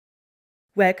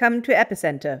Welcome to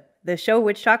Epicenter, the show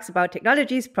which talks about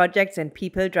technologies, projects, and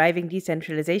people driving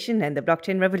decentralization and the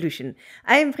blockchain revolution.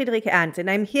 I'm Friederike Ernst,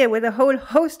 and I'm here with a whole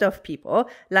host of people,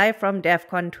 live from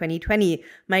Devcon 2020.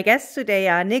 My guests today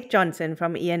are Nick Johnson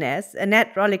from ENS,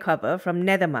 Anett Rolikova from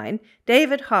Nethermind,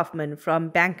 David Hoffmann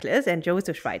from Bankless, and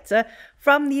Joseph Schweitzer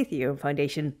from the Ethereum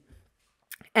Foundation.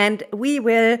 And we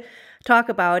will talk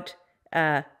about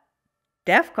Devcon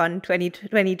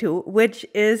 2022, which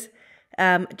is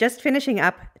just finishing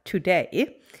up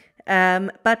today.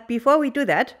 But before we do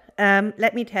that,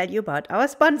 let me tell you about our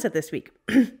sponsor this week.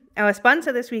 Our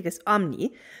sponsor this week is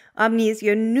Omni. Omni is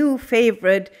your new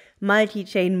favorite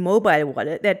multi-chain mobile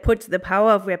wallet that puts the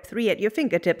power of Web3 at your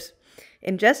fingertips.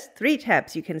 In just 3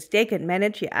 taps, you can stake and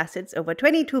manage your assets over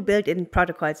 22 built-in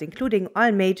protocols, including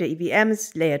all major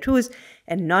EVMs, Layer 2s,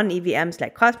 and non-EVMs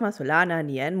like Cosmos, Solana,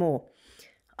 Nia, and more.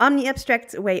 Omni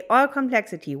abstracts away all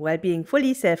complexity while being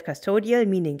fully self-custodial,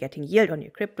 meaning getting yield on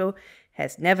your crypto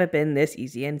has never been this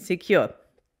easy and secure.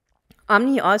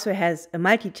 Omni also has a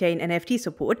multi-chain NFT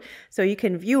support, so you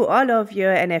can view all of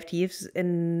your NFTs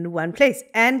in one place,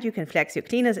 and you can flex your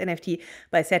cleanest NFT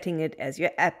by setting it as your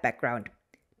app background.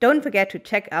 Don't forget to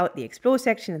check out the Explore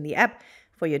section in the app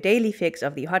for your daily fix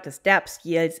of the hottest dApps,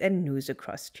 yields, and news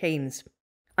across chains.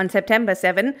 On September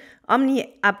 7,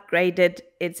 Omni upgraded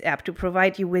its app to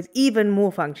provide you with even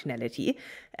more functionality.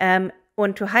 And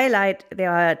to highlight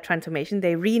their transformation,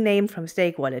 they renamed from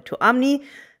Stake Wallet to Omni.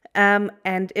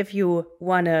 And if you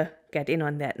want to get in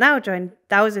on that now, join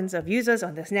thousands of users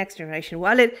on this next generation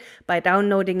wallet by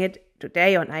downloading it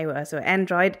today on iOS or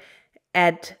Android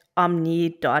at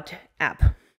omni.app.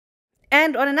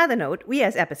 And on another note, we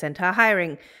as Epicenter are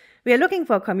hiring. We are looking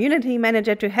for a community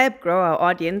manager to help grow our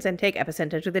audience and take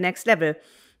Epicenter to the next level.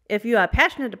 If you are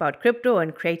passionate about crypto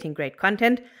and creating great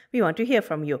content, we want to hear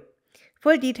from you.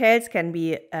 Full details can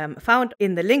be found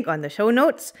in the link on the show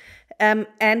notes. And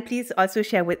please also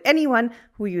share with anyone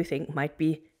who you think might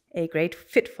be a great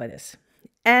fit for this.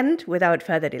 And without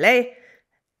further delay,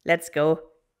 let's go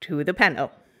to the panel.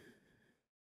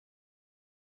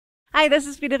 Hi, this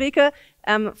is Friederike,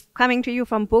 coming to you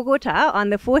from Bogota on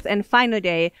the 4th and final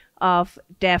day of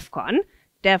Devcon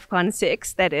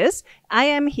 6, that is. I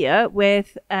am here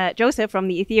with Joseph from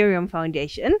the Ethereum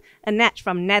Foundation, Anett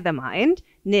from Nethermind,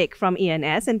 Nick from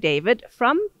ENS, and David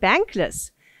from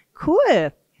Bankless.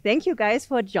 Cool. Thank you guys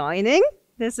for joining.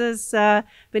 This has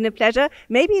been a pleasure.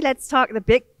 Maybe let's talk the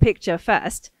big picture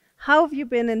first. How have you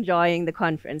been enjoying the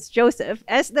conference? Joseph,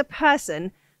 as the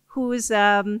person who's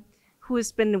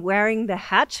been wearing the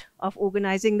hat of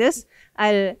organizing this,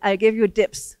 I'll give you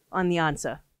dips on the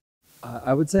answer.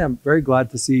 I would say I'm very glad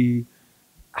to see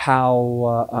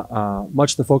how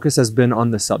much the focus has been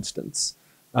on the substance.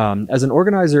 As an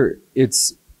organizer,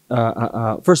 it's,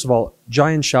 first of all,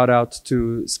 giant shout out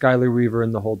to Skylar Weaver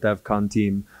and the whole Devcon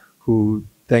team, who,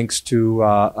 thanks to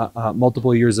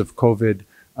multiple years of COVID,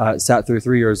 sat through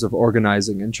 3 years of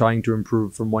organizing and trying to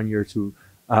improve from one year to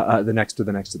the next to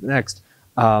the next to the next.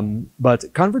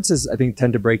 But conferences, I think,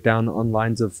 tend to break down on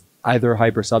lines of either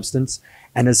hype or substance.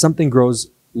 And as something grows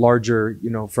larger,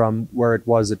 from where it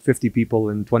was at 50 people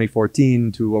in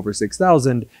 2014 to over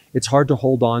 6,000, it's hard to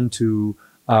hold on to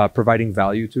providing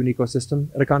value to an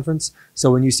ecosystem at a conference.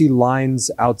 So when you see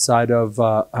lines outside of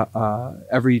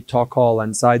every talk hall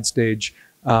and side stage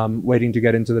waiting to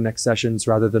get into the next sessions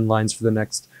rather than lines for the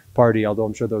next party, although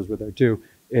I'm sure those were there too,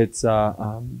 it's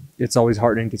always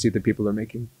heartening to see that people are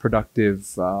making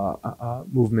productive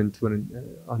movement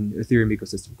on Ethereum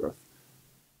ecosystem growth.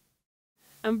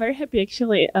 I'm very happy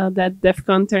actually that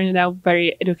Devcon turned out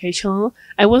very educational.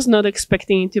 I was not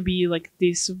expecting it to be like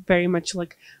this very much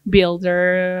like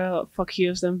builder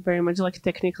focused and very much like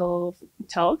technical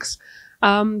talks.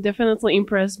 Definitely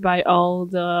impressed by all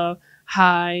the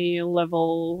high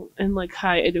level and like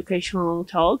high educational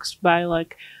talks by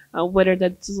like whether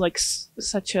that's like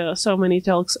so many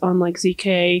talks on like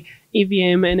ZK,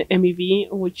 EVM, and MEV,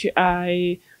 which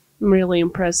I'm really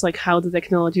impressed like how the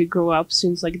technology grew up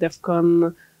since like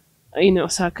Devcon in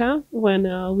Osaka, when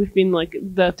we've been like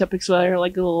the topics were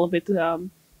like a little bit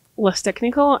less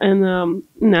technical, and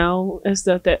now as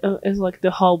as like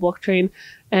the whole blockchain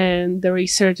and the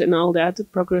research and all that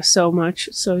progress so much.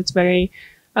 So it's very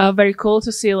cool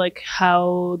to see like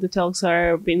how the talks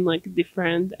are being like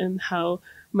different and how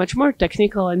much more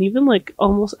technical and even like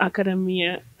almost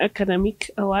academic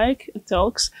alike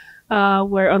talks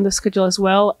were on the schedule as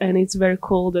well. And it's very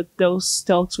cool that those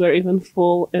talks were even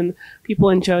full and people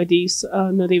enjoy these,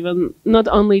 not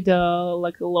only the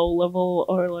like low level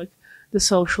or like the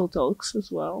social talks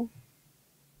as well.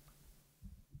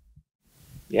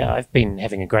 Yeah, I've been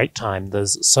having a great time.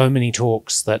 There's so many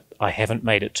talks that I haven't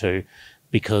made it to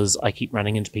because I keep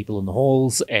running into people in the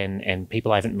halls and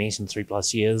people I haven't met in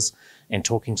 3+ years and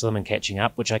talking to them and catching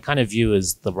up, which I kind of view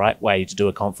as the right way to do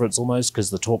a conference almost, because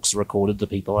the talks are recorded, the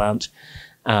people aren't.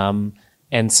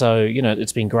 And so, you know,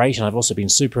 it's been great. And I've also been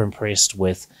super impressed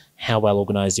with how well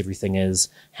organized everything is,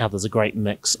 how there's a great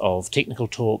mix of technical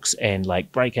talks and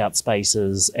like breakout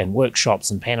spaces and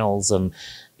workshops and panels. And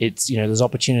it's, you know, there's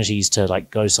opportunities to like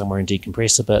go somewhere and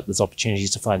decompress a bit. There's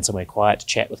opportunities to find somewhere quiet to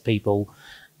chat with people.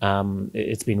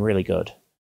 It's been really good.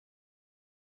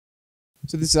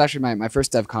 So this is actually my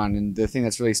first DevCon, and the thing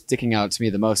that's really sticking out to me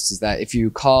the most is that if you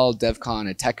call DevCon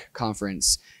a tech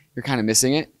conference, you're kind of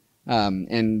missing it.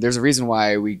 And there's a reason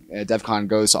why DevCon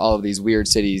goes to all of these weird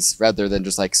cities rather than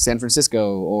just like San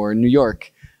Francisco or New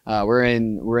York. We're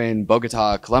in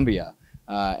Bogota, Colombia.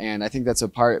 And I think that's a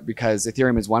part because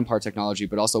Ethereum is one part technology,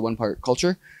 but also one part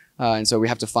culture. And so we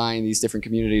have to find these different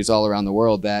communities all around the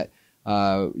world that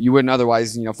you wouldn't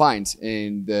otherwise, you know, find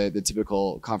in the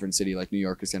typical conference city like New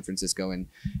York or San Francisco. And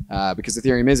because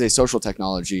Ethereum is a social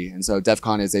technology, and so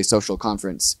DevCon is a social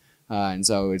conference. And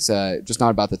so it's just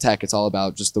not about the tech. It's all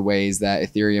about just the ways that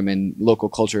Ethereum and local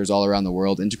cultures all around the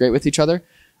world integrate with each other.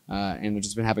 And we've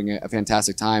just been having a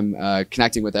fantastic time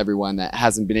connecting with everyone that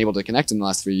hasn't been able to connect in the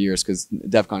last 3 years because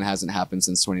DevCon hasn't happened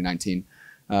since 2019.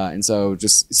 And so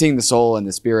just seeing the soul and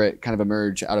the spirit kind of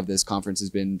emerge out of this conference has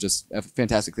been just a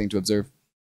fantastic thing to observe.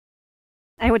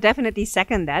 I would definitely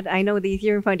second that. I know the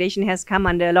Ethereum Foundation has come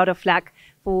under a lot of flack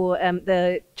for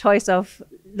the choice of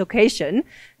location.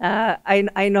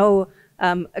 I know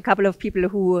a couple of people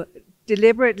who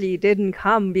deliberately didn't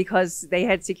come because they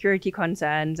had security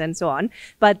concerns and so on.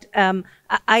 But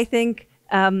I think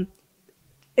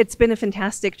it's been a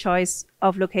fantastic choice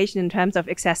of location in terms of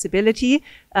accessibility.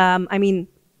 I mean,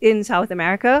 in South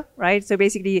America, right? So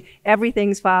basically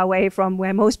everything's far away from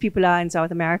where most people are in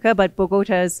South America, but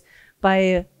Bogota is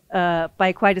by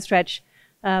quite a stretch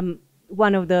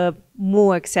one of the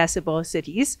more accessible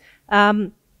cities.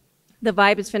 The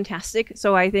vibe is fantastic.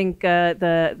 So I think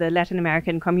the Latin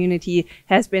American community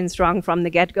has been strong from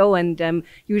the get-go, and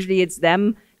usually it's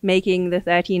them making the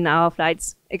 13-hour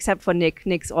flights, except for Nick.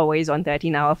 Nick's always on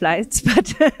 13-hour flights,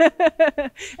 but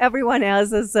everyone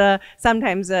else is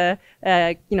sometimes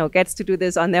gets to do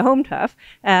this on their home turf,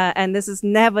 and this is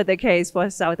never the case for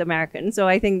South Americans. So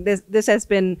I think this has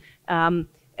been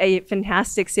a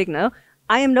fantastic signal.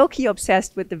 I am low-key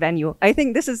obsessed with the venue. I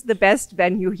think this is the best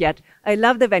venue yet. I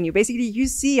love the venue. Basically, you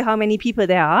see how many people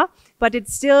there are, but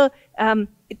it's still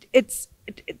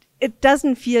it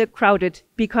doesn't feel crowded,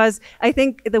 because I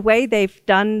think the way they've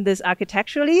done this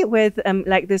architecturally with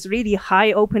like this really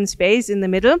high open space in the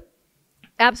middle,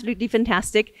 absolutely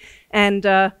fantastic. And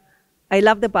I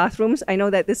love the bathrooms. I know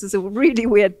that this is a really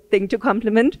weird thing to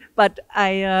compliment, but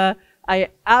I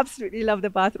absolutely love the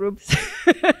bathrooms.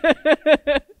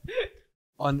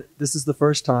 This is the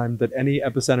first time that any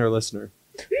Epicenter listener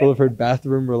will have heard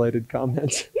bathroom-related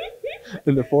comments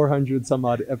in the 400 some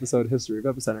odd episode history of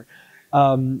Epicenter.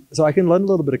 So I can lend a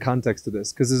little bit of context to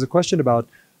this, because there's a question about,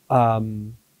 what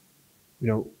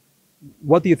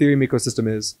the Ethereum ecosystem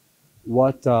is,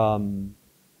 what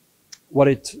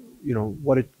it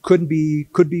could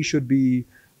be, should be.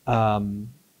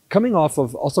 Coming off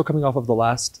of the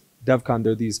last DevCon,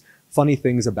 there are these funny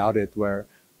things about it where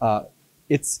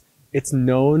it's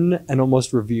known and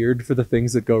almost revered for the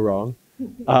things that go wrong.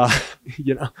 And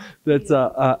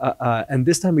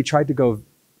this time we tried to go.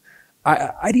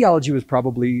 Ideology was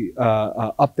probably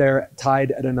up there,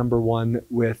 tied at a #1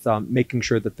 with making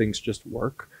sure that things just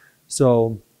work.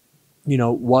 So,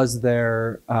 was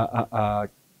there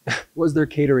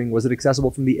catering? Was it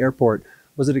accessible from the airport?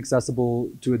 Was it accessible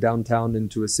to a downtown and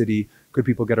to a city? Could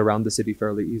people get around the city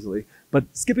fairly easily? But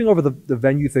skipping over the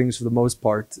venue things for the most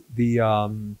part, the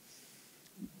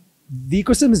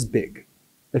ecosystem is big.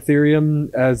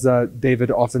 Ethereum, as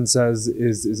David often says,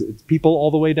 is it's people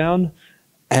all the way down.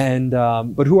 And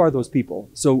but who are those people?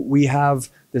 So we have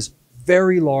this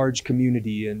very large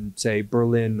community in, say,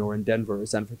 Berlin or in Denver or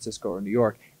San Francisco or New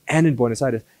York and in Buenos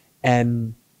Aires.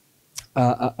 And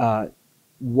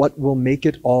what will make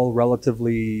it all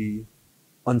relatively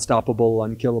unstoppable,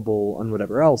 unkillable, and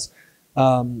whatever else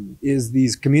is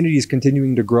these communities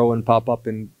continuing to grow and pop up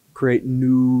and create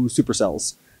new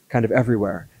supercells kind of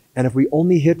everywhere. And if we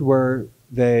only hit where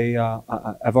they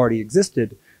have already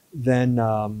existed, then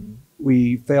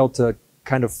we fail to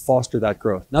kind of foster that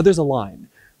growth. Now there's a line,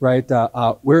 right?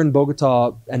 We're in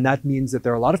Bogota, and that means that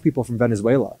there are a lot of people from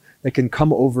Venezuela that can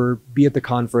come over, be at the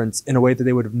conference in a way that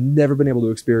they would have never been able to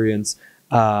experience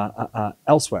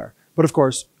elsewhere. But of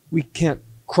course, we can't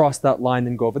cross that line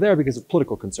and go over there because of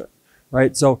political concern,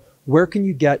 right? So where can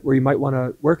you get, where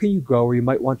can you go, where you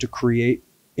might want to create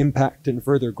impact and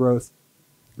further growth?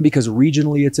 Because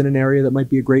regionally, it's in an area that might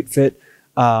be a great fit.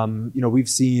 We've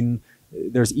seen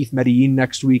there's ETH Medellin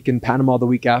next week, in Panama the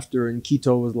week after, and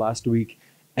Quito was last week.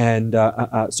 And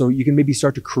so you can maybe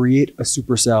start to create a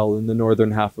supercell in the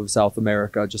northern half of South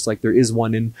America, just like there is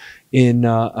one in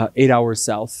 8 hours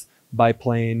south by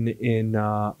plane in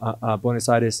Buenos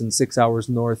Aires and 6 hours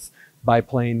north by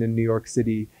plane in New York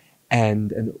City.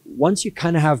 And once you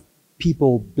kind of have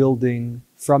people building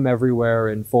from everywhere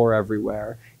and for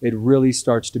everywhere, it really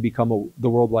starts to become the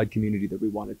worldwide community that we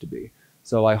want it to be.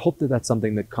 So I hope that that's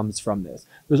something that comes from this.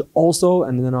 There's also,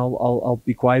 and then I'll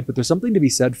be quiet, but there's something to be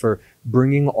said for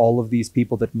bringing all of these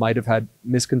people that might have had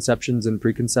misconceptions and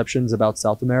preconceptions about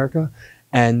South America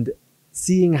and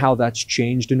seeing how that's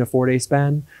changed in a 4-day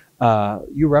span.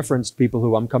 You referenced people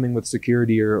who I'm coming with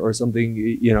security or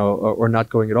something, or not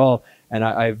going at all. And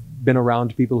I've been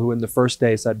around people who in the first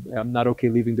day said, I'm not okay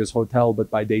leaving this hotel, but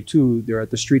by day 2, they're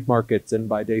at the street markets. And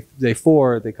by day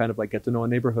 4, they kind of like get to know a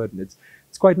neighborhood, and it's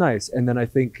quite nice. And then I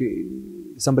think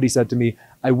somebody said to me,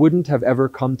 I wouldn't have ever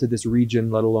come to this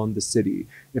region, let alone the city,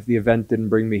 if the event didn't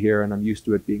bring me here, and I'm used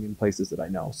to it being in places that I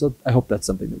know. So I hope that's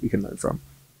something that we can learn from.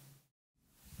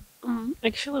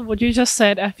 Actually, what you just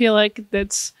said, I feel like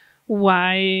that's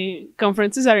why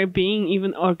conferences are being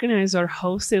even organized or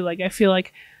hosted. Like, I feel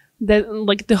like that,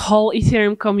 like, the whole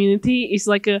Ethereum community is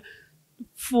like a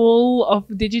full of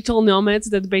digital nomads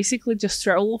that basically just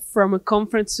travel from a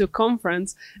conference to a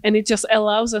conference, and it just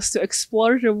allows us to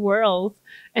explore the world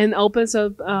and opens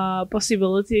up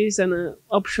possibilities and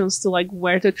options to like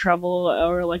where to travel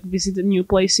or like visit new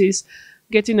places,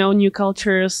 get to know new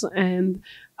cultures. And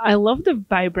I love the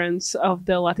vibrance of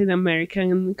the Latin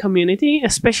American community,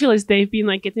 especially as they've been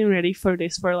like getting ready for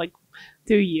this for like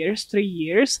 3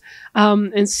 years,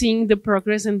 and seeing the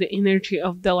progress and the energy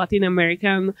of the Latin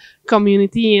American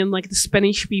community and like the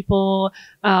Spanish people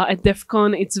at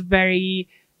Devcon. It's very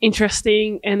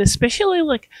interesting, and especially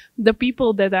like the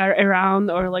people that are around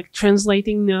or like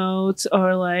translating notes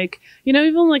or like,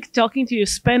 even like talking to you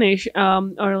Spanish,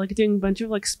 or like doing a bunch of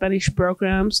like Spanish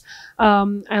programs.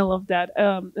 I love that,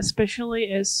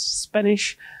 especially as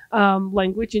Spanish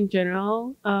language in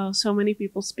general. So many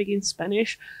people speak in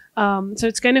Spanish. So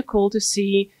it's kind of cool to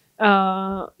see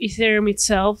Ethereum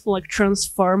itself like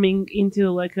transforming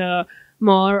into like a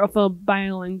more of a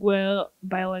bilingual,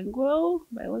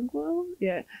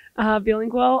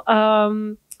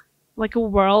 like a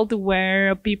world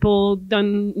where people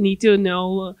don't need to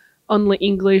know only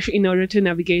English in order to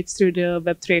navigate through the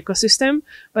Web3 ecosystem,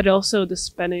 but also the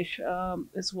Spanish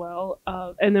as well.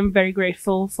 And I'm very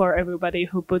grateful for everybody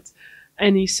who put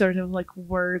any sort of like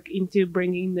work into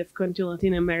bringing Devcon to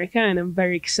Latin America, and I'm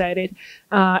very excited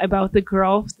about the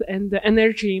growth and the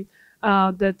energy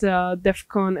that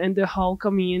Devcon and the whole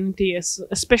community is,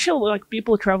 especially like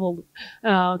people travel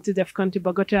to Devcon, to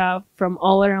Bogota from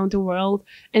all around the world,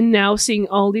 and now seeing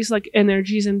all these like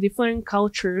energies and different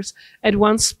cultures at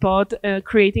one spot,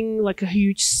 creating like a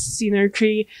huge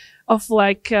synergy of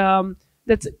like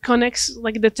that connects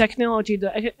like the technology,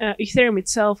 the Ethereum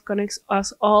itself connects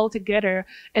us all together,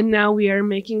 and now we are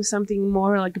making something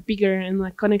more like bigger and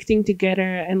like connecting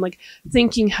together and like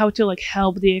thinking how to like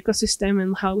help the ecosystem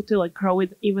and how to like grow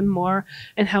it even more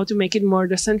and how to make it more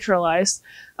decentralized,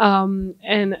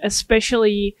 and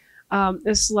especially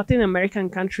as Latin American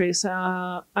countries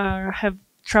have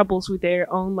troubles with their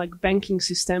own like banking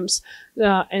systems,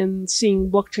 and seeing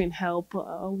blockchain help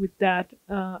with that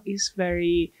is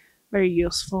very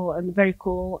useful and very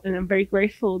cool. And I'm very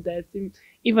grateful that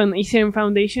even Ethereum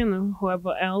Foundation or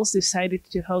whoever else decided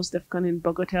to host Devcon in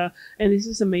Bogota. And this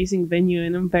is an amazing venue,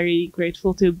 and I'm very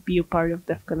grateful to be a part of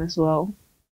Devcon as well.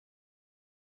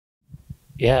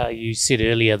 Yeah, you said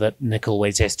earlier that Nick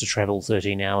always has to travel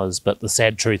 13 hours, but the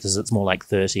sad truth is it's more like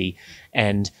 30.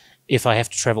 And if I have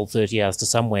to travel 30 hours to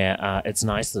somewhere, it's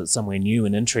nice that it's somewhere new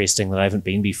and interesting that I haven't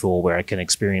been before, where I can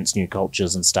experience new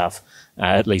cultures and stuff,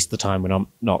 at least the time when I'm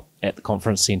not at the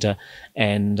conference center.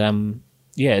 And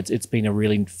yeah, it's been a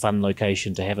really fun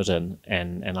location to have it in,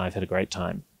 and I've had a great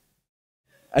time.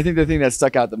 I think the thing that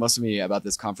stuck out the most to me about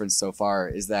this conference so far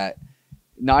is that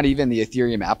not even the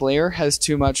Ethereum app layer has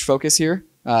too much focus here.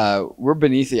 We're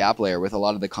beneath the app layer with a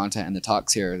lot of the content and the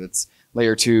talks here. That's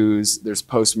layer 2s, there's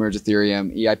post-merge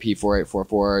Ethereum, EIP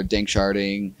 4844, dank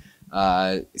sharding,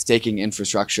 staking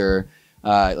infrastructure.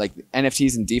 Like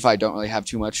NFTs and DeFi don't really have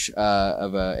too much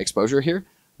of exposure here.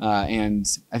 And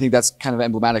I think that's kind of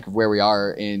emblematic of where we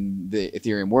are in the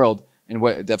Ethereum world, and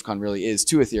what Devcon really is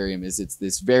to Ethereum is it's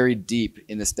this very deep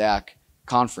in the stack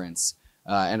conference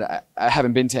And I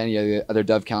haven't been to any of the other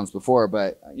DevCons before,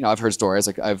 but I've heard stories.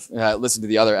 Like I've listened to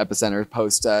the other Epicenter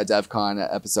post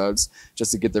DevCon episodes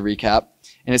just to get the recap.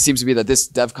 And it seems to be that this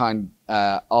DevCon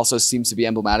also seems to be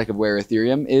emblematic of where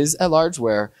Ethereum is at large,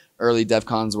 where early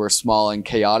DevCons were small and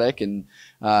chaotic, and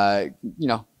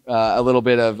a little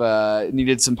bit of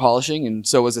needed some polishing, and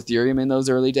so was Ethereum in those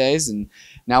early days. And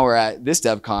now we're at this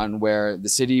DevCon where the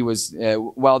city was,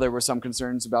 while there were some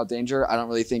concerns about danger, I don't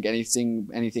really think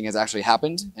anything has actually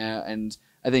happened. And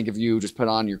I think if you just put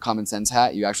on your common sense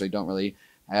hat, you actually don't really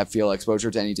feel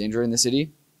exposure to any danger in the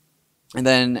city. And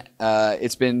then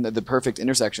it's been the perfect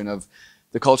intersection of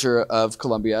the culture of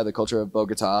Colombia, the culture of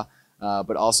Bogota,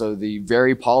 but also the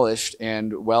very polished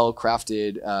and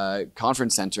well-crafted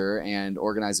conference center and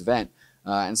organized event.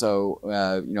 And so,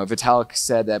 Vitalik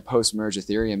said that post-merge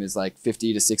Ethereum is like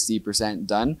 50 to 60%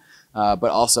 done, but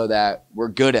also that we're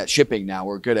good at shipping now.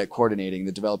 We're good at coordinating.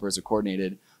 The developers are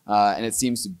coordinated. And it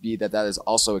seems to be that is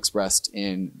also expressed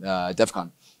in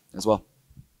Devcon as well.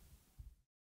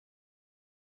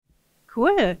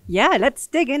 Cool. Yeah, let's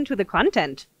dig into the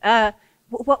content.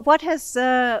 What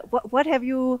have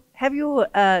you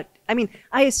I mean,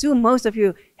 I assume most of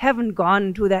you haven't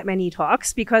gone to that many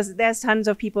talks because there's tons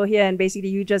of people here, and basically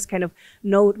you just kind of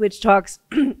note which talks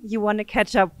you want to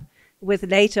catch up with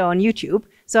later on YouTube.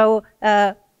 So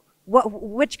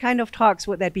which kind of talks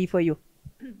would that be for you?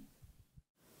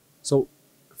 So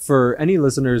for any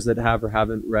listeners that have or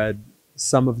haven't read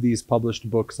some of these published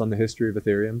books on the history of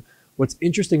Ethereum, what's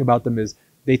interesting about them is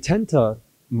they tend to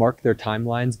mark their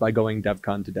timelines by going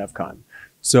DevCon to DevCon.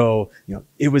 So,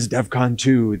 it was DevCon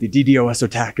 2, the DDoS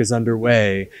attack is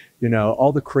underway,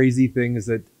 all the crazy things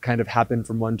that kind of happen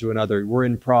from one to another. We're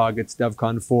in Prague, it's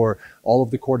DevCon 4. All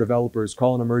of the core developers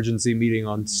call an emergency meeting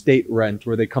on state rent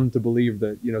where they come to believe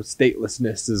that,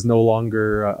 statelessness is no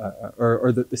longer,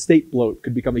 or that the state bloat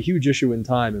could become a huge issue in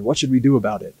time, and what should we do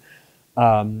about it?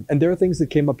 And there are things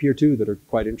that came up here too that are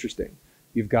quite interesting.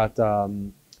 You've got,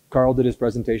 Carl did his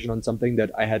presentation on something that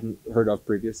I hadn't heard of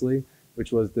previously,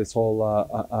 which was this whole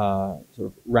sort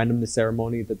of randomness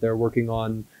ceremony that they're working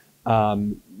on.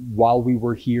 While we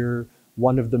were here,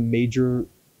 one of the major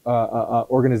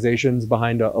organizations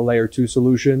behind a layer 2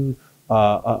 solution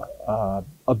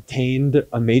obtained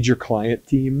a major client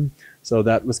team. So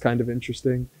that was kind of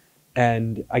interesting.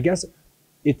 And I guess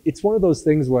it's one of those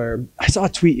things where I saw a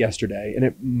tweet yesterday, and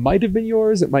it might have been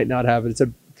yours, it might not have. It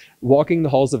said, walking the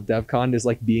halls of DevCon is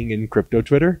like being in crypto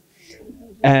Twitter.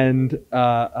 And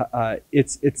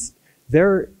it's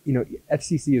there,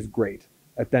 FCC is great.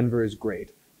 At Denver is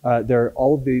great. There are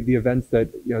all of the events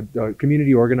that the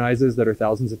community organizes that are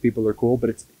thousands of people are cool, but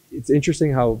it's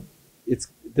interesting how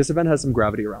this event has some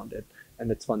gravity around it,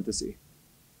 and it's fun to see.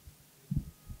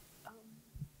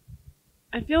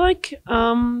 I feel like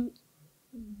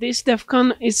this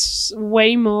DevCon is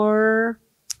way more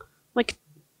like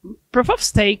proof of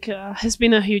stake has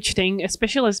been a huge thing,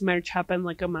 especially as merge happened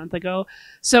like a month ago.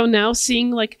 So now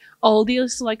seeing like all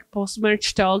these like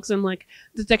post-merge talks and like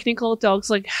the technical talks,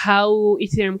 like how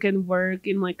Ethereum can work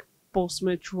in like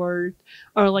post-merge world,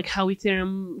 or like how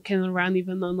Ethereum can run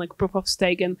even on like proof of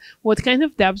stake, and what kind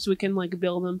of dApps we can like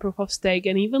build on proof of stake,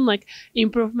 and even like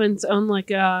improvements on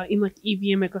like in like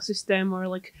EVM ecosystem, or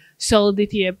like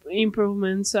solidity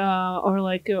improvements, or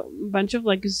like a bunch of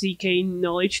like ZK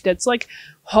knowledge. That's like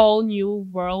whole new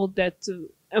world that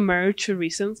emerged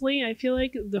recently. I feel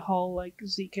like the whole like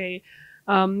ZK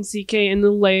and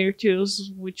the layer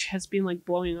 2s, which has been like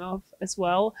blowing off as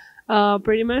well,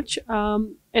 pretty much.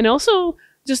 And also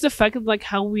just the fact of like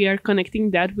how we are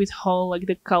connecting that with whole like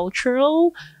the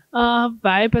cultural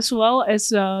vibe, as well as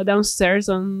downstairs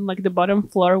on like the bottom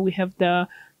floor we have the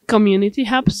community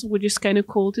hubs, which is kind of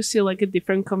cool to see like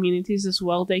different communities as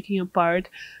well taking a part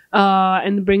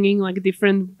and bringing like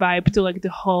different vibe to like the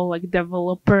whole like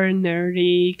developer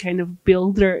nerdy kind of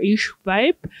builder-ish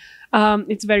vibe.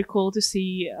 It's very cool to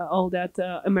see all that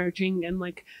emerging, and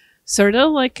like sort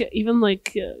of like even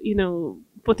like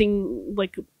putting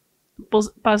like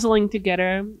puzzling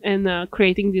together and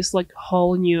creating this like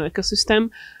whole new ecosystem.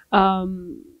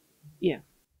 Yeah,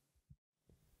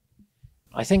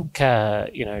 I think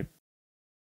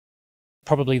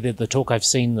probably the talk I've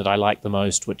seen that I like the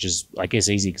most, which is I guess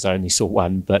easy because I only saw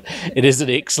one, but it is an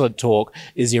excellent talk,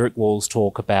 is Eric Wall's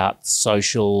talk about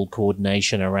social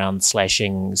coordination around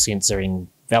slashing, censoring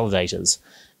validators.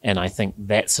 And I think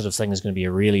that sort of thing is going to be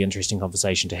a really interesting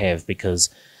conversation to have, because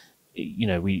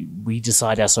we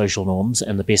decide our social norms,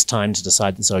 and the best time to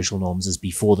decide the social norms is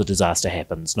before the disaster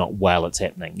happens, not while it's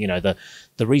happening.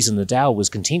 The reason the DAO was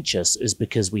contentious is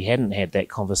because we hadn't had that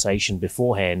conversation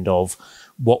beforehand of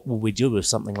what will we do if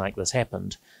something like this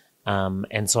happened.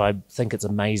 And so I think it's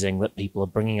amazing that people are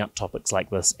bringing up topics like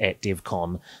this at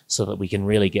Devcon so that we can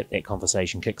really get that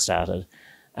conversation kickstarted.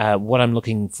 What I'm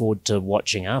looking forward to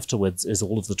watching afterwards is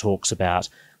all of the talks about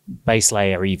base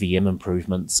layer EVM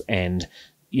improvements and,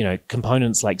 you know,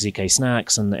 components like ZK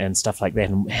snarks and stuff like that,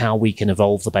 and how we can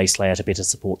evolve the base layer to better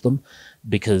support them,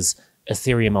 because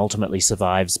Ethereum ultimately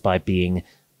survives by being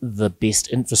the best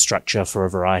infrastructure for a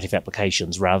variety of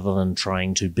applications rather than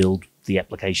trying to build the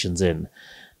applications in.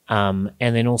 And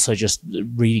then also just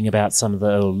reading about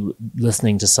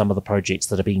listening to some of the projects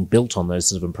that are being built on those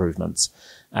sort of improvements.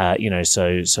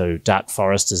 So Dark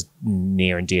Forest is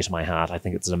near and dear to my heart. I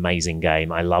think it's an amazing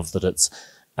game. I love that it's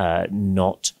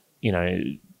not,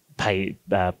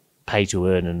 pay to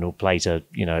earn or play to,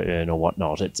 earn or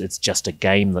whatnot. It's just a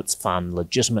game that's fun,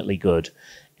 legitimately good,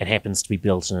 and happens to be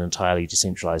built in an entirely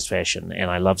decentralized fashion.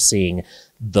 And I love seeing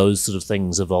those sort of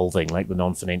things evolving, like the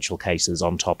non-financial cases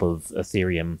on top of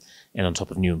Ethereum and on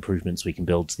top of new improvements we can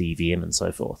build to the EVM and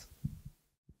so forth.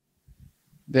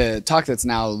 The talk that's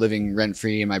now living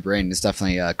rent-free in my brain is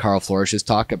definitely Carl Flourish's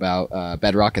talk about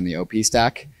Bedrock and the OP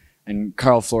stack. And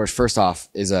Carl Flourish, first off,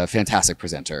 is a fantastic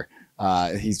presenter.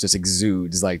 He just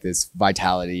exudes like this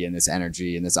vitality and this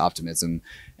energy and this optimism,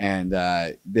 and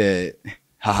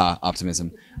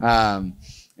optimism. And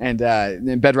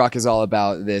Bedrock is all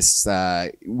about this,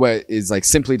 what is like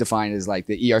simply defined as like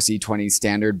the ERC20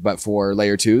 standard, but for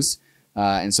layer 2s.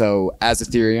 And so as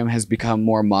Ethereum has become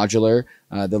more modular,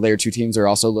 the layer 2 teams are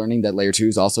also learning that layer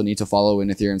 2s also need to follow in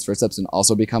Ethereum's footsteps and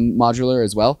also become modular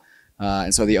as well.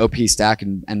 And so the OP stack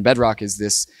and Bedrock is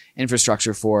this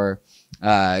infrastructure for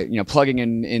plugging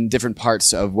in different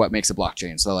parts of what makes a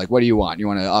blockchain. So like, what do you want? You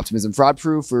want an optimism fraud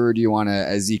proof, or do you want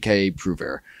a ZK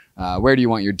prover? Where do you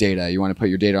want your data? You want to put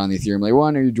your data on the Ethereum layer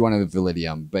 1, or do you want a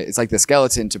Validium? But it's like the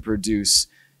skeleton to produce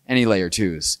any layer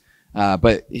 2s.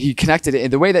 But he connected it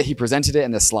in the way that he presented it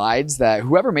in the slides, that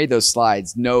whoever made those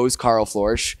slides knows Carl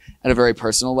Flourish at a very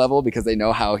personal level, because they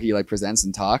know how he like presents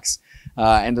and talks.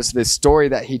 And this story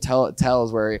that he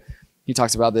tells where he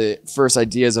talks about the first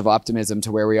ideas of optimism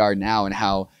to where we are now, and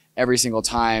how every single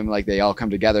time like they all come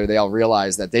together, they all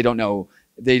realize that they don't know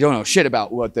shit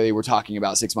about what they were talking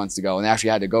about 6 months ago, and they actually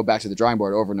had to go back to the drawing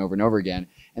board over and over and over again.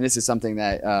 And this is something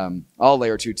that all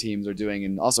layer 2 teams are doing,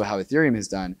 and also how Ethereum has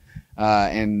done.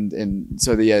 And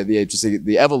so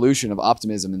the evolution of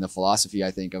optimism and the philosophy,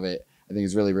 I think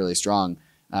is really, really strong.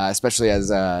 Especially as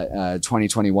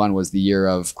 2021 was the year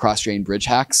of cross-chain bridge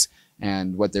hacks,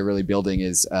 and what they're really building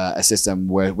is a system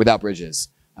without bridges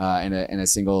and a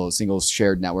single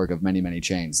shared network of many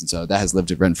chains. And so that has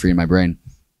lived rent-free in my brain.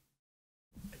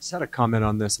 I just had a comment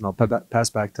on this, and I'll pass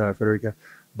back to Federica.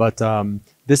 But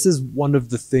this is one of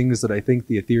the things that I think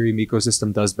the Ethereum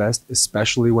ecosystem does best,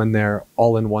 especially when they're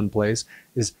all in one place,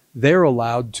 is they're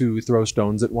allowed to throw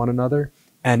stones at one another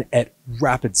and at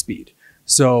rapid speed.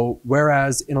 So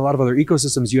whereas in a lot of other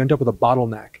ecosystems, you end up with a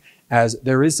bottleneck, as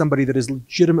there is somebody that is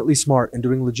legitimately smart and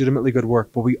doing legitimately good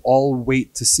work, but we all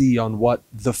wait to see on what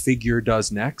the figure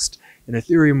does next. In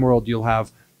Ethereum world, you'll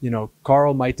have,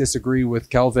 Carl might disagree with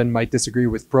Kelvin, might disagree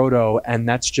with Proto, and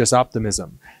that's just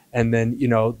optimism. And then,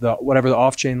 whatever the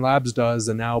off-chain labs does,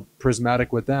 and now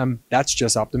Prismatic with them, that's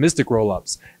just optimistic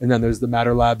rollups. And then there's the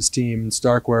Matter Labs team,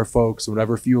 Starkware folks,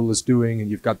 whatever Fuel is doing,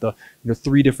 and you've got the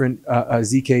 3 different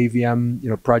ZK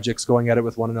VM projects going at it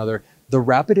with one another. The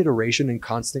rapid iteration and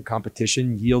constant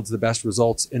competition yields the best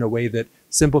results in a way that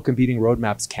simple competing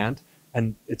roadmaps can't.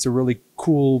 And it's a really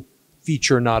cool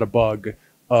feature, not a bug,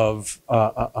 of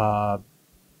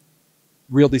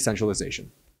real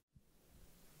decentralization.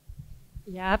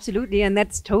 Yeah, absolutely. And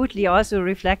that's totally also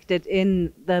reflected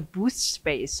in the boost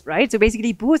space, right? So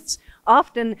basically boosts,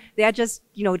 often they're just,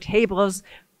 tables,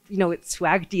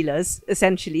 swag dealers,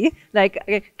 essentially.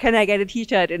 Like, can I get a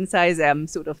t-shirt in size M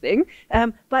sort of thing?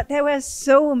 But there were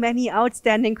so many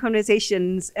outstanding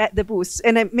conversations at the boosts.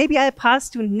 And maybe I'll pass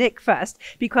to Nick first,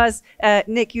 because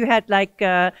Nick, you had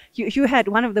you had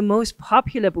one of the most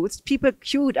popular boosts. People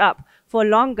queued up for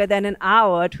longer than an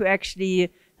hour to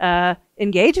actually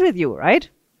engage with you, right?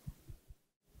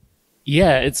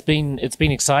 Yeah, it's been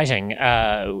exciting.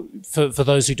 For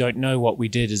those who don't know, what we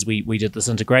did is we did this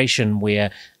integration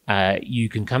where you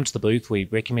can come to the booth. We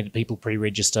recommended people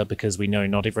pre-register because we know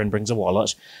not everyone brings a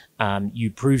wallet.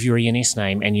 You prove your ENS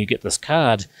name and you get this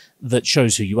card that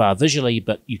shows who you are visually,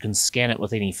 but you can scan it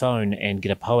with any phone and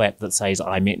get a POAP that says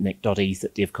I met Nick.eth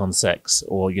at Devcon 6,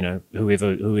 or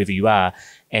whoever you are.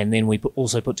 And then we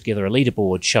also put together a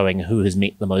leaderboard showing who has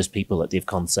met the most people at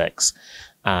Devcon 6.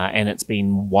 and it's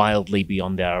been wildly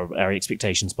beyond our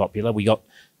expectations popular. We got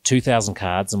 2,000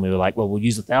 cards, and we were like, well, we'll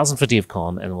use 1,000 for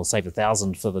Devcon, and we'll save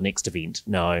 1,000 for the next event.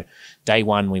 No. Day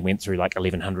one, we went through like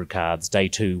 1,100 cards. Day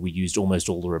two, we used almost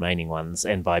all the remaining ones,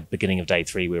 and by beginning of day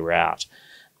three, we were out.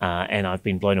 And I've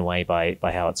been blown away by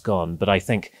how it's gone. But I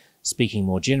think, speaking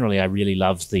more generally, I really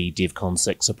love the Devcon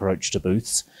 6 approach to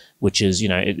booths, which is,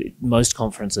 most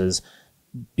conferences,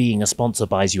 being a sponsor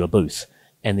buys you a booth,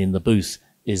 and then the booth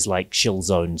is like shill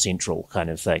zone central kind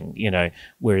of thing,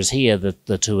 whereas here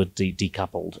the two are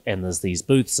decoupled, and there's these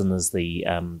booths and there's the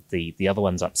other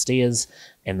ones upstairs,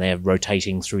 and they're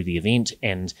rotating through the event,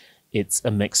 and it's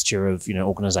a mixture of,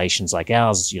 organizations like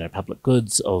ours, public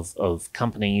goods, of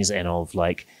companies, and of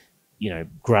like,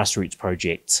 grassroots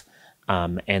projects.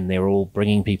 And they're all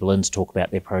bringing people in to talk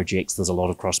about their projects. There's a lot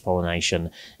of cross-pollination.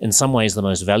 In some ways, the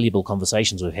most valuable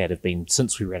conversations we've had have been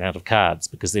since we ran out of cards,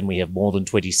 because then we have more than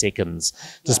 20 seconds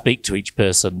to speak to each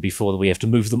person before we have to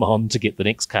move them on to get the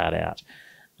next card out.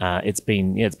 It's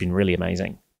been really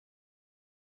amazing.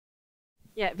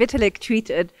 Yeah, Vitalik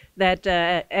tweeted that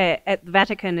at the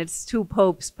Vatican it's 2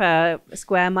 popes per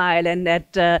square mile, and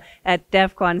at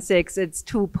Devcon 6 it's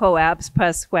 2 POAPs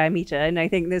per square meter, and I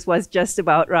think this was just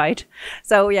about right.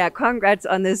 So yeah, congrats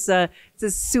on this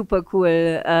this super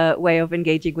cool way of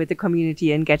engaging with the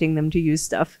community and getting them to use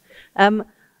stuff.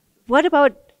 What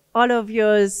about all of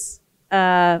yours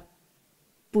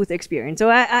booth experience? So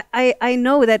I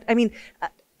know that,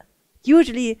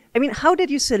 usually, how did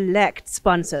you select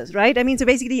sponsors, right? So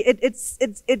basically, it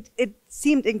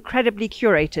seemed incredibly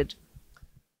curated.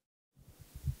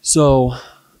 So,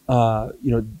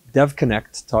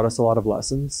 DevConnect taught us a lot of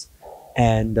lessons,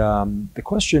 and the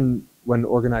question when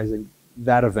organizing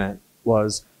that event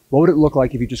was, what would it look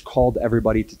like if you just called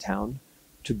everybody to town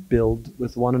to build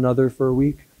with one another for a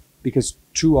week? Because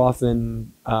too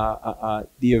often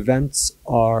the events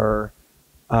are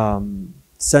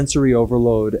sensory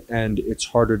overload, and it's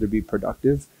harder to be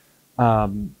productive.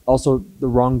 Also, the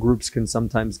wrong groups can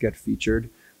sometimes get featured.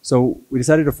 So we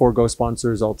decided to forego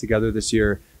sponsors altogether this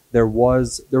year. There were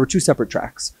 2 separate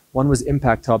tracks. One was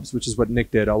impact hubs, which is what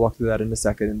Nick did. I'll walk through that in a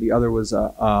second. And the other was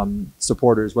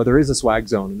supporters, where there is a swag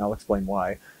zone, and I'll explain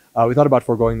why. We thought about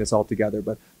foregoing this altogether,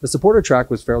 but the supporter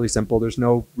track was fairly simple. There's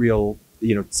no real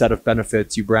set of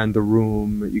benefits. You brand the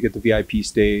room, you get the VIP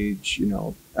stage,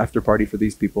 after party for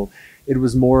these people. It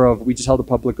was more of, we just held a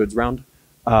public goods round.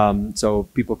 So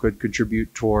people could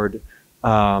contribute toward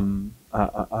Gitcoin,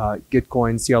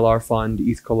 CLR Fund,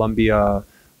 ETH Colombia,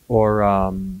 or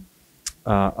it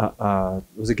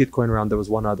was a Gitcoin round. There was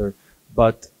one other,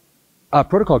 but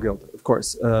Protocol Guild, of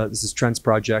course. This is Trent's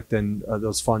project, and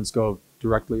those funds go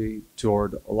directly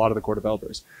toward a lot of the core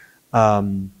developers.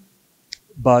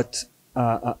 But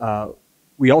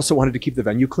we also wanted to keep the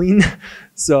venue clean.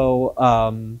 So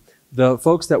the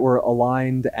folks that were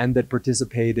aligned and that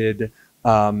participated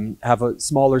have a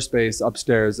smaller space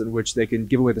upstairs in which they can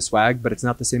give away the swag, but it's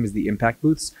not the same as the impact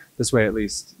booths. This way, at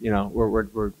least,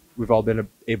 we've all been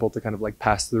able to kind of like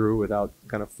pass through without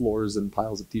kind of floors and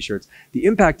piles of t-shirts. The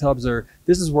impact hubs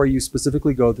this is where you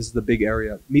specifically go. This is the big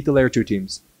area. Meet the layer 2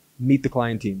 teams, meet the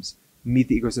client teams, meet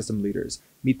the ecosystem leaders,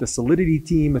 meet the Solidity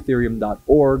team,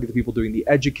 Ethereum.org, the people doing the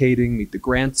educating, meet the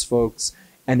grants folks.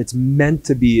 And it's meant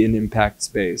to be an impact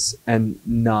space and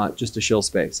not just a shill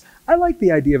space. I like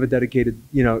the idea of a dedicated,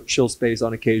 shill space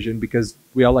on occasion, because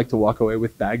we all like to walk away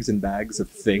with bags and bags of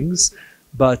things.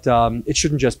 But it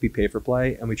shouldn't just be pay for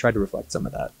play, and we tried to reflect some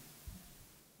of that.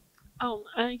 Oh,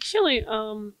 actually,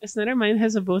 Nethermind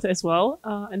has a booth as well,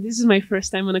 and this is my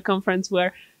first time on a conference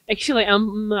where actually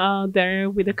I'm there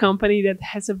with a company that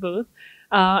has a booth,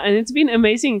 and it's been an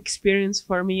amazing experience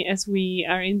for me as we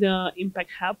are in the Impact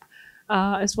Hub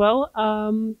as well,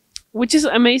 which is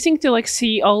amazing to like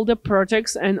see all the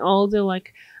projects and all the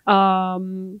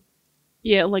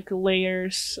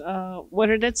layers,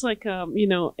 whether that's like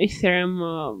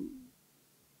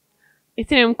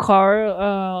Ethereum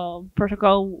core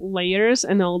protocol layers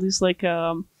and all these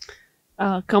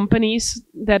companies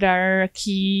that are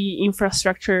key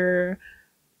infrastructure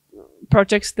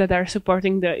projects that are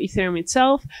supporting the Ethereum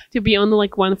itself, to be on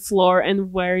one floor,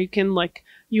 and where you can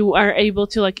you are able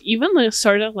to even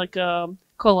sort of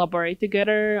collaborate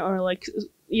together, or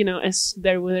as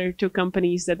there were 2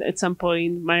 companies that at some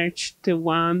point merged to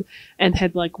one and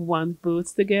had one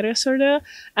booth together, sort of.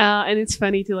 And it's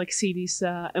funny to see this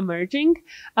emerging,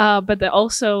 but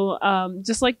also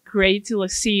just great to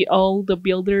see all the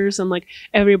builders and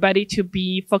everybody to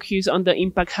be focused on the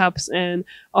impact hubs and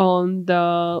on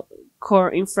the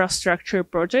core infrastructure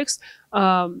projects,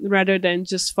 rather than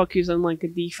just focus on a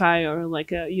DeFi or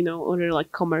other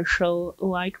commercial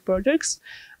projects.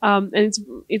 And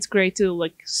it's great to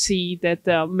like see that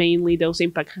mainly those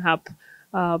impact hub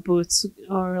booths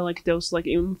or like those like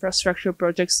infrastructure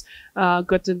projects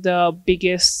got the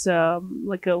biggest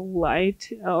like a light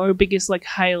or biggest like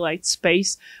highlight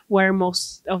space where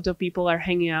most of the people are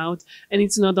hanging out. And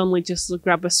it's not only just to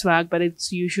grab a swag, but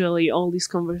it's usually all these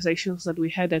conversations that we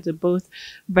had at the booth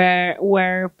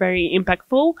were very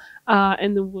impactful.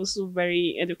 And it was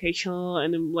very educational,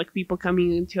 and like people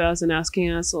coming into us and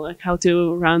asking us like how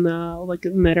to run like a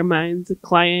Nethermind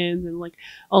client and like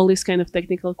all these kind of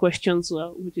technical questions,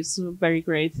 which is very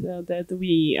great that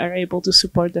we are able to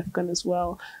support Devcon as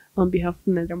well on behalf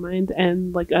of Nethermind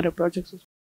and like other projects as well.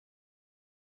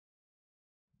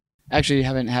 Actually,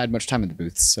 haven't had much time at the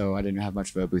booths, so I didn't have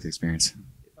much of a booth experience.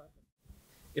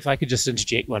 If I could just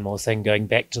interject one more thing, going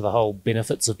back to the whole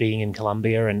benefits of being in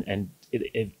Colombia and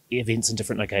events in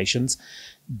different locations.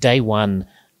 Day one,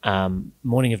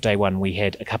 morning of day one, we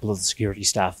had a couple of the security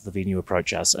staff of the venue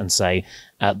approach us and say,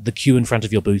 the queue in front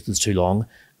of your booth is too long.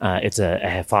 It's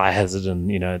a fire hazard and,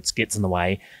 it gets in the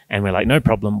way. And we're like, no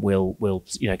problem. We'll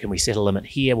can we set a limit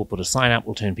here? We'll put a sign up.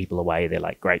 We'll turn people away. They're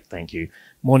like, great, thank you.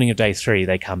 Morning of day 3,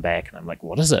 they come back and I'm like,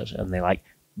 what is it? And they're like,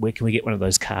 where can we get one of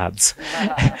those cards?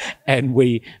 And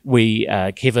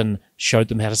Kevin showed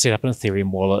them how to set up an Ethereum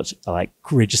wallet, like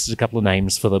registered a couple of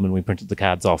names for them, and we printed the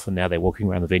cards off, and now they're walking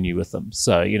around the venue with them.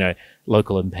 So,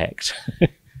 local impact.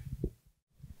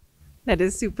 That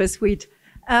is super sweet.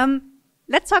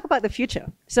 Let's talk about the future.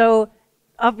 So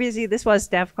obviously this was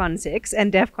Devcon 6,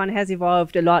 and Devcon has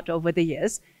evolved a lot over the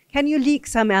years. Can you leak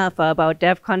some alpha about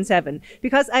Devcon 7?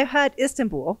 Because I heard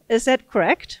Istanbul. Is that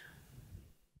correct?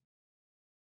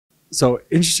 So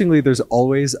interestingly, there's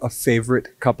always a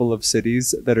favorite couple of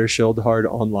cities that are shilled hard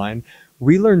online.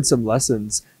 We learned some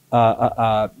lessons.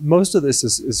 Most of this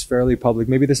is fairly public.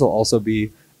 Maybe this will also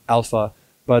be alpha.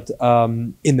 But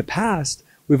in the past,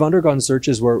 we've undergone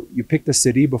searches where you picked a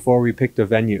city before we picked a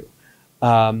venue.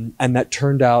 And that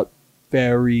turned out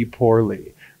very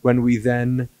poorly. When we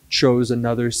then chose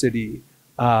another city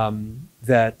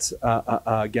that,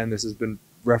 again, this has been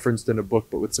referenced in a book,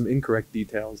 but with some incorrect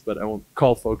details that I won't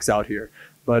call folks out here.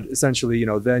 But essentially,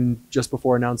 then just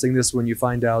before announcing this, when you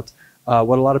find out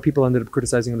what a lot of people ended up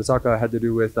criticizing in Osaka had to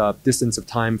do with distance of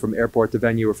time from airport to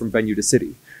venue or from venue to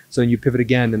city. So then you pivot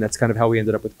again, and that's kind of how we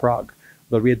ended up with Prague.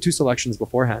 But we had 2 selections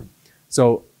beforehand.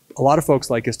 So a lot of folks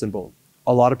like Istanbul.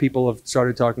 A lot of people have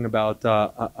started talking about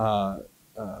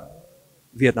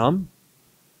Vietnam.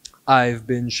 I've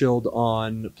been shilled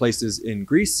on places in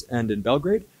Greece and in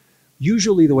Belgrade.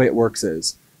 Usually the way it works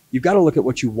is you've got to look at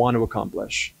what you want to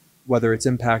accomplish, whether it's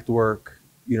impact work,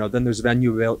 then there's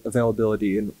venue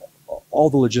availability and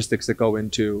all the logistics that go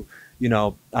into,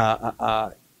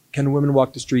 can women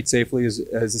walk the street safely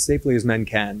as safely as men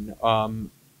can?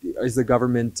 Is the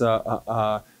government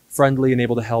friendly and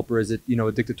able to help, or is it,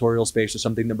 a dictatorial space or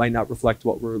something that might not reflect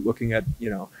what we're looking at,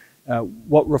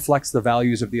 what reflects the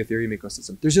values of the Ethereum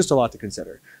ecosystem? There's just a lot to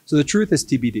consider. So the truth is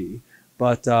TBD,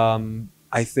 but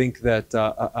I think that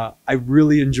I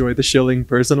really enjoy the shilling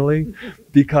personally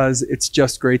because it's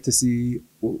just great to see.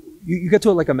 You get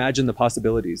to imagine the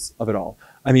possibilities of it all.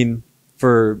 I mean,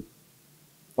 for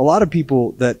a lot of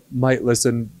people that might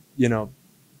listen,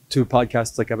 to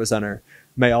podcasts like Epicenter,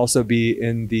 may also be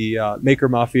in the maker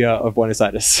mafia of Buenos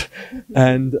Aires,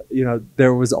 and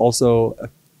there was also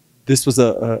this was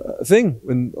a thing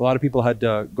when a lot of people had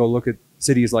to go look at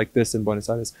cities like this in Buenos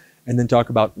Aires and then talk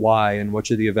about why and what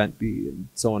should the event be and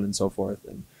so on and so forth.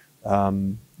 And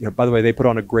by the way, they put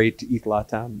on a great ETH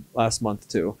LatAm last month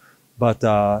too. But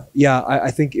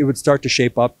I think it would start to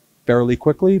shape up fairly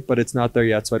quickly, but it's not there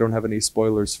yet, so I don't have any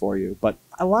spoilers for you. But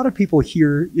a lot of people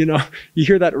hear, you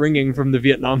hear that ringing from the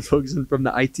Vietnam folks and from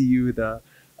the ITU, the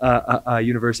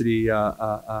university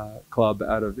club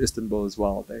out of Istanbul as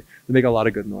well. They make a lot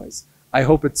of good noise. I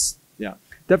hope it's,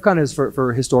 Devcon has,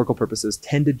 for historical purposes,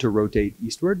 tended to rotate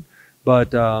eastward,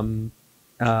 but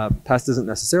past isn't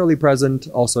necessarily present.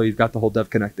 Also, you've got the whole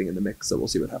Devcon thing in the mix, so we'll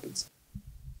see what happens.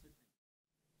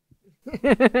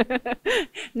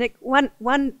 Nick,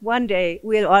 one day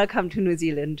we'll all come to New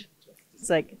Zealand. It's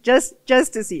like just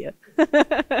to see it.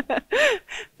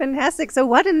 Fantastic. So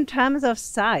what in terms of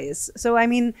size? So I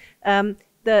mean,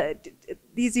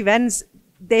 these events,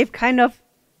 they've kind of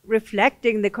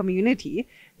reflecting the community.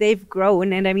 They've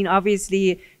grown, and I mean,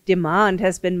 obviously demand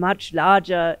has been much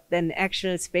larger than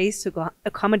actual space to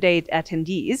accommodate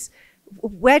attendees.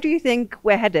 Where do you think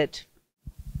we're headed?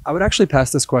 I would actually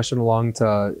pass this question along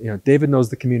to, David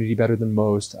knows the community better than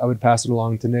most. I would pass it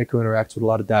along to Nick, who interacts with a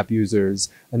lot of DApp users,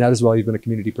 and that as well, you've been a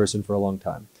community person for a long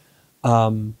time.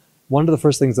 one of the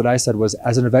first things that I said was,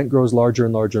 as an event grows larger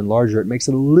and larger and larger, it makes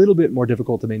it a little bit more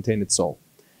difficult to maintain its soul.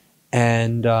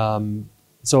 And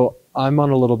so I'm on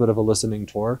a little bit of a listening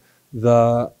tour.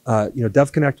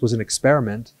 DevConnect was an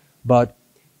experiment, but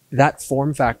that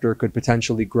form factor could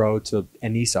potentially grow to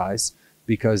any size,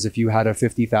 because if you had a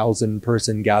 50,000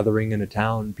 person gathering in a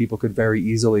town, people could very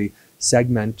easily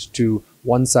segment to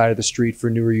one side of the street for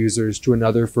newer users, to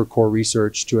another for core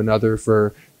research, to another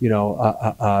for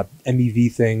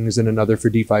MEV things, and another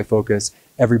for DeFi focus.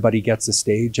 Everybody gets a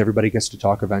stage. Everybody gets to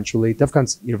talk eventually.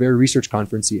 DevCon's very research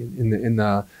conferencey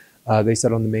they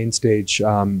said on the main stage,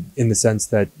 in the sense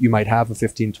that you might have a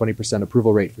 15-20%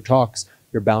 approval rate for talks.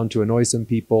 You're bound to annoy some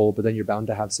people, but then you're bound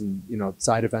to have some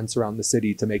side events around the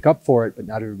city to make up for it. But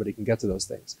not everybody can get to those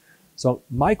things. So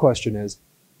my question is,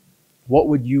 what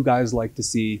would you guys like to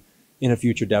see in a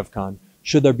future DevCon?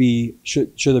 Should there be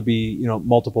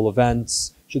multiple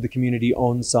events? Should the community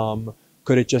own some?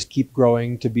 Could it just keep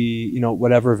growing to be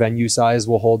whatever venue size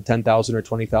will hold 10,000 or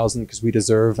 20,000 because we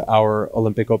deserve our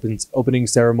Olympic opening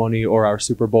ceremony or our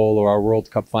Super Bowl or our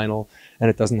World Cup final, and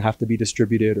it doesn't have to be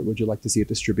distributed? Or would you like to see it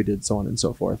distributed, so on and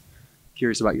so forth?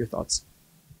 Curious about your thoughts.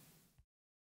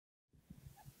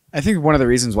 I think one of the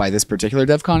reasons why this particular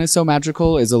DevCon is so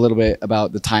magical is a little bit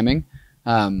about the timing.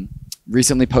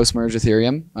 Recently post-merged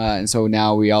Ethereum, and so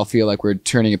now we all feel like we're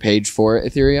turning a page for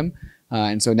Ethereum.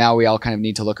 And so now we all kind of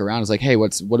need to look around. It's like, hey,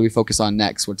 what do we focus on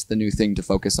next? What's the new thing to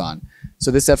focus on?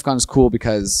 So this DevCon is cool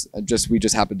because we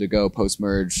just happened to go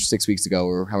post-merge 6 weeks ago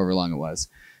or however long it was.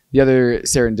 The other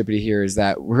serendipity here is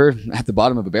that we're at the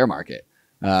bottom of a bear market.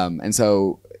 And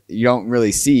so you don't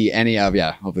really see any of,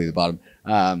 hopefully the bottom.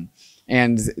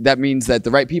 And that means that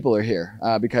the right people are here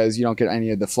because you don't get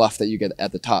any of the fluff that you get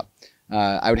at the top.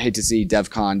 I would hate to see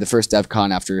DevCon, the first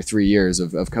DevCon after 3 years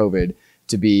of COVID,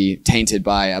 to be tainted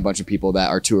by a bunch of people that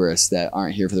are tourists that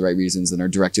aren't here for the right reasons and are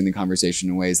directing the conversation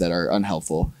in ways that are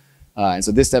unhelpful. And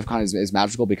so this DevCon is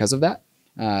magical because of that.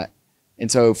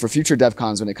 And so for future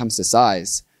DevCons, when it comes to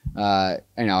size, I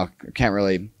can't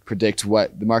really predict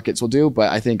what the markets will do,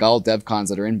 but I think all DevCons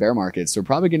that are in bear markets are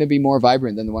probably going to be more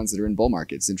vibrant than the ones that are in bull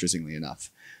markets, interestingly enough.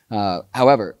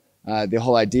 However, the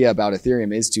whole idea about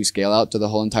Ethereum is to scale out to the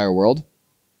whole entire world.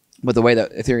 But the way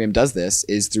that Ethereum does this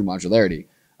is through modularity.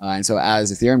 And so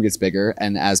as Ethereum gets bigger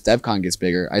and as DevCon gets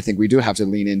bigger, I think we do have to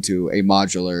lean into a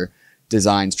modular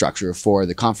design structure for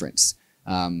the conference.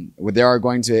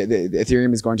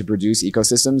 Ethereum is going to produce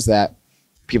ecosystems that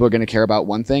people are going to care about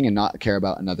one thing and not care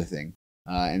about another thing.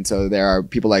 And so there are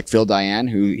people like Phil Diane,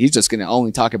 who he's just going to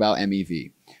only talk about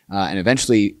MEV. And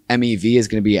eventually MEV is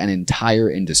going to be an entire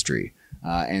industry.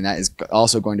 And that is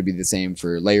also going to be the same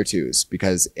for layer 2s,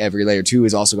 because every layer 2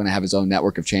 is also going to have its own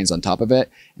network of chains on top of it.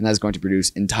 And that is going to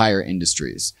produce entire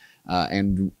industries.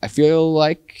 And I feel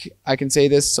like I can say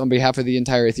this on behalf of the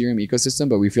entire Ethereum ecosystem,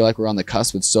 but we feel like we're on the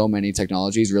cusp with so many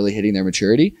technologies really hitting their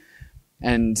maturity.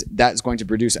 And that's going to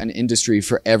produce an industry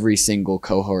for every single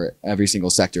cohort, every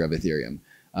single sector of Ethereum.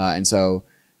 And so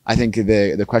I think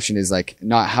the question is like,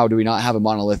 not how do we not have a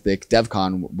monolithic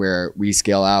DevCon where we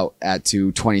scale out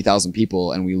to 20,000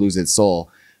 people and we lose its soul,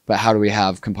 but how do we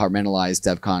have compartmentalized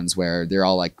DevCons where they're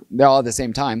all at the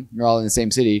same time, they're all in the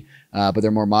same city, but they're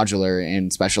more modular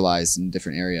and specialized in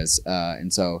different areas.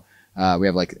 And so we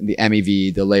have like the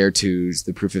MEV, the layer 2s,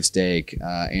 the proof of stake,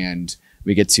 and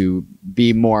we get to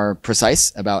be more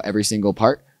precise about every single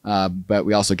part, but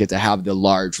we also get to have the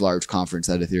large conference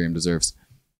that Ethereum deserves.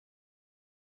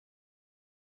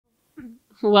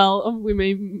 Well, we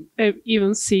may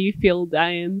even see Phil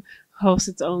Diane host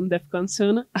its own DevCon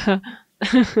soon.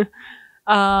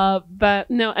 But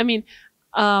no, I mean,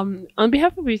 on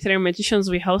behalf of Ethereum Magicians,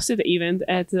 we hosted the event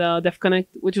at DevConnect,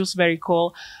 which was very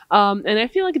cool. And I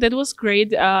feel like that was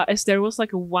great, as there was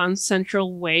like one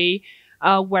central way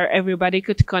where everybody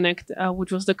could connect,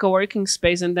 which was the co-working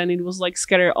space, and then it was like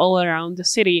scattered all around the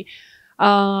city.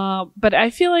 But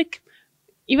I feel like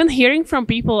even hearing from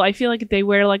people, I feel like they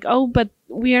were like, oh, but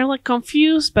we are like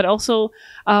confused, but also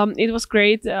it was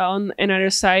great on another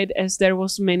side, as there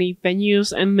was many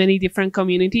venues and many different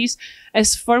communities.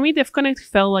 As for me, DevConnect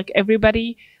felt like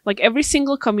everybody, like every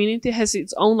single community has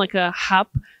its own like a hub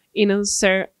in a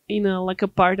like a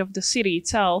part of the city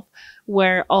itself,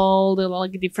 where all the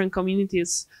like different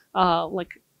communities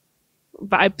like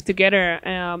vibe together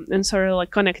and sort of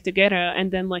like connect together.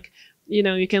 And then like,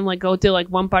 you can like go to like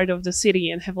one part of the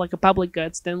city and have like a public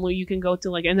goods. Then you can go to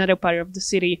like another part of the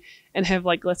city and have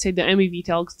like, let's say the MEV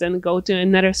talks, then go to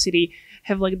another city,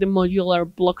 have like the modular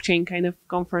blockchain kind of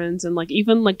conference, and like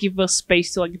even like give a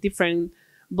space to like different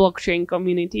blockchain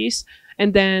communities.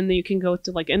 And then you can go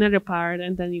to like another part,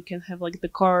 and then you can have like the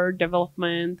core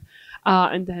development.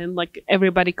 and then like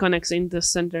everybody connects in the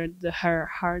center, the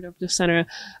heart of the center,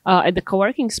 at the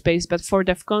co-working space. But for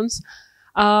DevCons,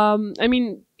 I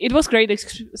mean, it was great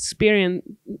experiment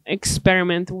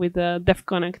with the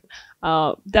DevConnect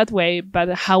that way, but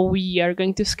how we are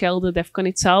going to scale the DevCon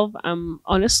itself,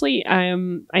 honestly,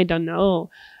 I don't know.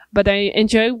 But I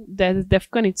enjoy that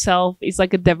DevCon itself is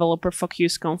like a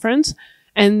developer-focused conference,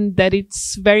 and that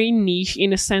it's very niche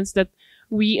in a sense that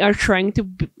we are trying to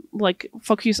like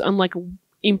focus on like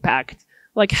impact,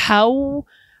 like how,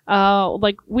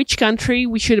 like which country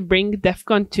we should bring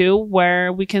DevCon to,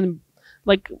 where we can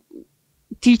like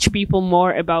teach people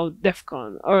more about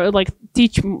DevCon, or like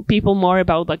teach people more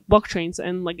about like blockchains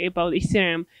and like about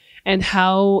Ethereum, and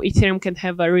how Ethereum can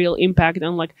have a real impact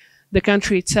on like the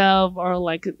country itself, or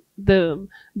like the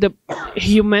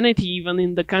humanity even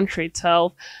in the country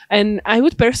itself. And I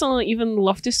would personally even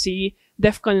love to see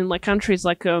DevCon in like countries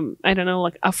like I don't know,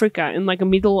 like Africa, in like the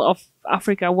middle of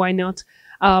Africa. Why not?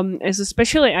 As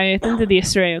especially I attended the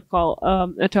yesterday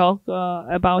a talk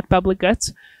about public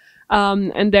goods.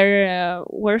 And there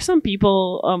were some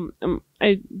people,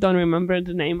 I don't remember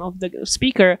the name of the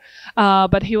speaker,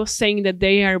 but he was saying that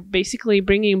they are basically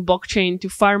bringing blockchain to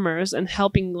farmers and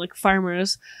helping like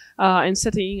farmers and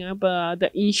setting up the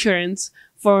insurance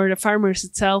for the farmers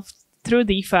itself through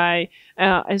DeFi,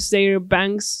 as their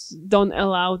banks don't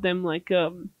allow them like,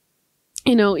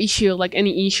 you know, issue like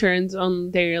any insurance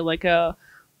on their like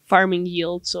farming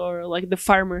yields, or like the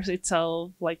farmers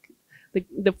itself, like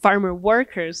the farmer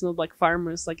workers, not like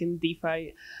farmers like in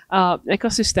DeFi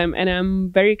ecosystem. And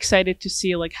I'm very excited to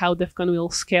see like how DevCon will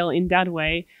scale in that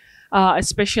way,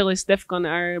 especially as DevCon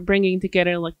are bringing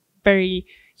together like very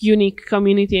unique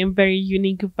community and very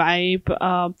unique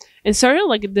vibe, and sort of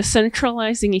like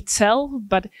decentralizing itself,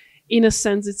 but in a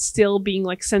sense it's still being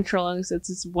like centralized.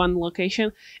 It's one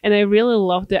location, and I really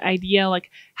love the idea like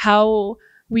how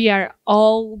we are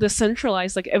all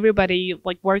decentralized, like everybody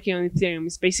like working on Ethereum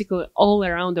is basically all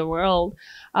around the world.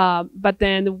 But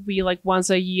then we like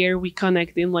once a year, we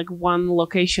connect in like one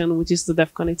location, which is the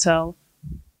DevCon itself.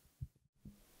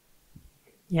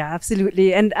 Yeah,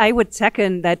 absolutely. And I would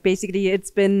second that basically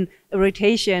it's been a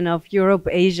rotation of Europe,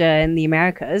 Asia, and the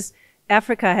Americas.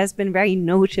 Africa has been very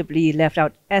notably left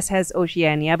out, as has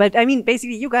Oceania. But I mean,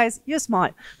 basically, you guys, you're small,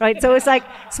 right? So it's like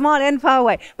small and far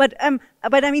away. But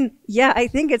I mean, yeah, I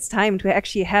think it's time to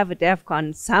actually have a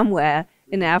DevCon somewhere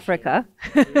in Africa.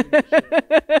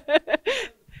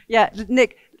 Yeah,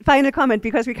 Nick, final comment,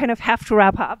 because we kind of have to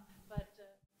wrap up.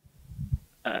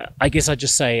 I guess I'd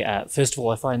just say, first of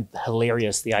all, I find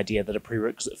hilarious the idea that a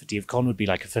prerequisite for DevCon would be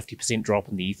like a 50% drop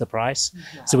in the Ether price.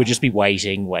 Yeah. So we'd just be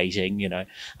waiting, you know.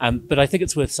 But I think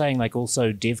it's worth saying, like,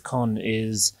 also DevCon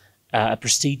is a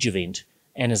prestige event.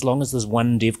 And as long as there's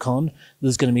one DevCon,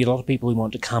 there's going to be a lot of people who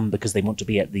want to come because they want to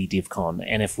be at the DevCon.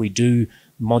 And if we do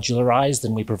modularize,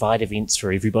 then we provide events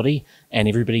for everybody, and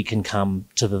everybody can come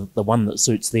to the one that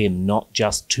suits them, not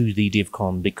just to the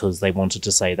DevCon because they wanted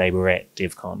to say they were at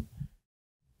DevCon.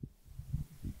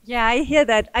 Yeah, I hear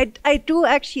that. I do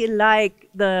actually like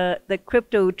the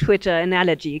crypto Twitter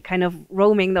analogy, kind of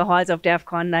roaming the halls of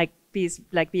DevCon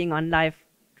like being on live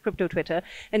crypto Twitter.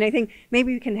 And I think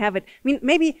maybe we can have it. I mean,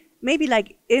 maybe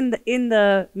like in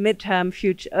the midterm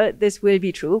future, this will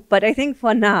be true. But I think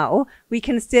for now, we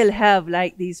can still have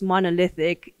like these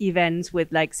monolithic events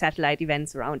with like satellite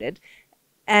events around it.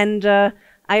 And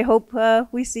I hope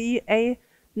we see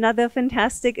another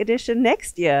fantastic edition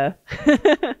next year.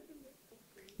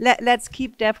 Let's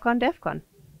keep DevCon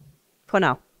for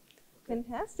now.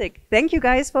 Fantastic. Thank you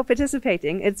guys for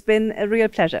participating. It's been a real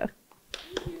pleasure.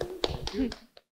 Thank you.